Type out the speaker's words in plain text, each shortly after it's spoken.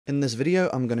In this video,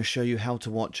 I'm going to show you how to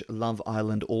watch Love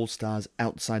Island All-Stars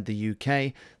outside the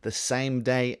UK the same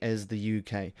day as the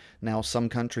UK. Now, some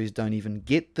countries don't even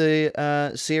get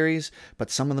the series,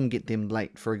 but some of them get them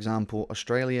late. For example,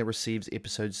 Australia receives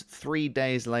episodes 3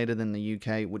 days later than the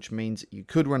UK, which means you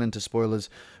could run into spoilers,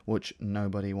 which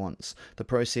nobody wants. The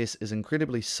process is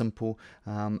incredibly simple.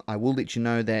 I will let you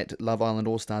know that Love Island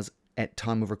All-Stars at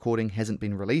time of recording hasn't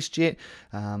been released yet.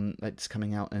 It's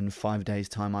coming out in 5 days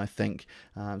time, I think.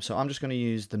 So I'm just going to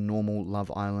use the normal Love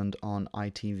Island on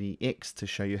ITVX to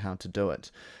show you how to do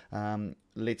it.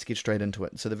 Let's get straight into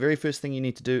it. So the very first thing you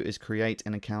need to do is create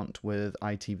an account with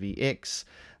ITVX.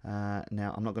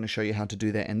 Now I'm not going to show you how to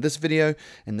do that in this video.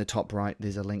 In the top right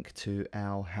there's a link to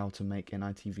our how to make an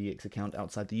ITVX account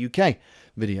outside the UK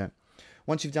video.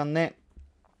 Once you've done that,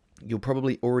 you'll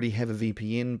probably already have a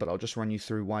VPN, but I'll just run you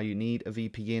through why you need a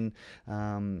VPN.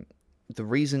 The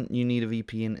reason you need a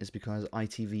VPN is because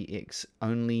ITVX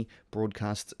only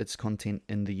broadcasts its content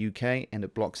in the UK, and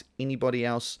it blocks anybody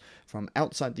else from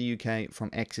outside the UK from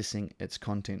accessing its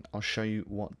content. I'll show you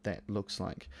what that looks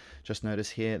like. Just notice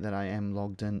here that I am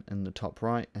logged in the top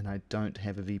right, and I don't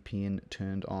have a VPN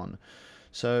turned on.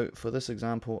 So for this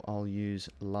example, I'll use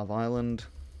Love Island.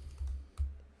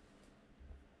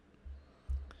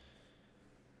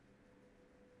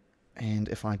 And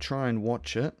if I try and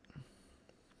watch it,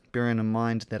 bearing in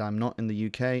mind that I'm not in the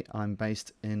UK, I'm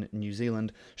based in New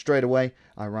Zealand, straight away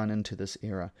I run into this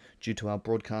error. Due to our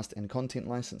broadcast and content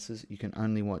licenses, you can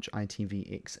only watch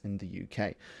ITVX in the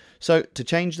UK. So to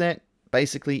change that,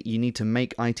 basically you need to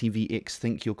make ITVX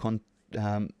think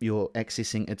you're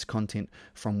accessing its content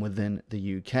from within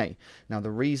the UK. Now the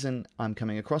reason I'm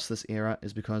coming across this error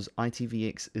is because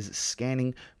ITVX is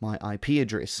scanning my IP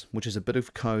address, which is a bit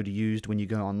of code used when you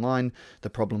go online, the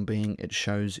problem being it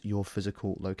shows your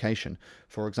physical location.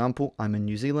 For example, I'm in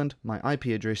New Zealand, my IP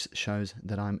address shows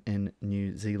that I'm in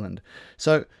New Zealand.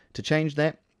 So to change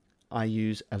that, I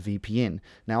use a VPN.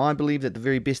 Now I believe that the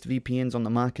very best VPNs on the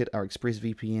market are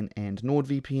ExpressVPN and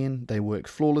NordVPN. They work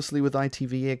flawlessly with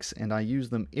ITVX and I use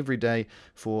them every day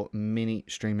for many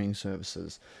streaming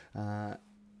services.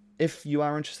 If you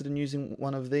are interested in using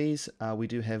one of these, we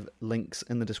do have links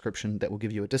in the description that will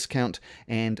give you a discount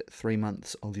and 3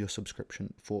 months of your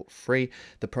subscription for free.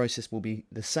 The process will be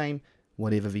the same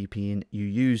whatever VPN you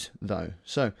use though.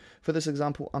 So for this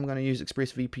example, I'm going to use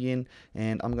ExpressVPN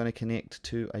and I'm going to connect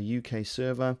to a UK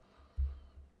server.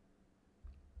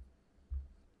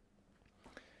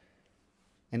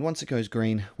 And once it goes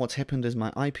green, what's happened is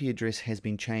my IP address has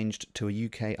been changed to a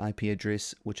UK IP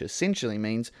address, which essentially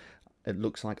means it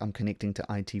looks like I'm connecting to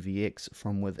ITVX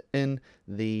from within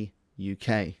the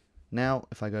UK. Now,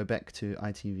 if I go back to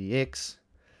ITVX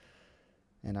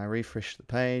and I refresh the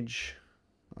page,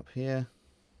 up here,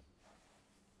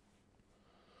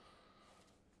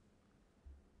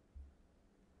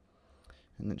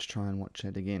 and let's try and watch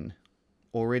it again.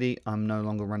 Already I'm no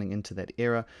longer running into that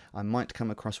error. I might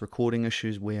come across recording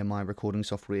issues where my recording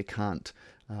software can't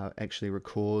actually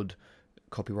record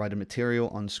copyrighted material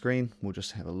on screen. We'll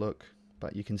just have a look,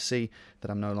 but you can see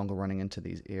that I'm no longer running into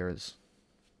these errors.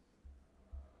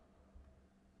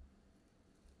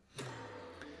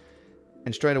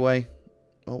 And straight away,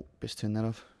 oh, best turn that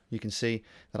off. You can see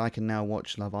that I can now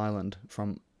watch Love Island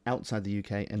from outside the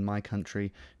UK in my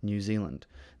country, New Zealand.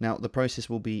 Now, the process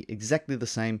will be exactly the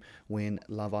same when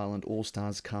Love Island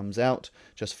All-Stars comes out.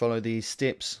 Just follow these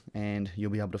steps and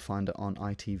you'll be able to find it on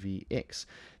ITVX.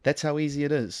 That's how easy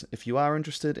it is. If you are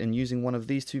interested in using one of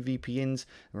these two VPNs,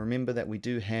 remember that we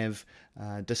do have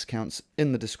discounts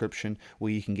in the description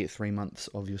where you can get 3 months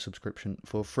of your subscription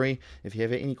for free. If you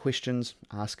have any questions,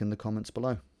 ask in the comments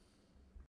below.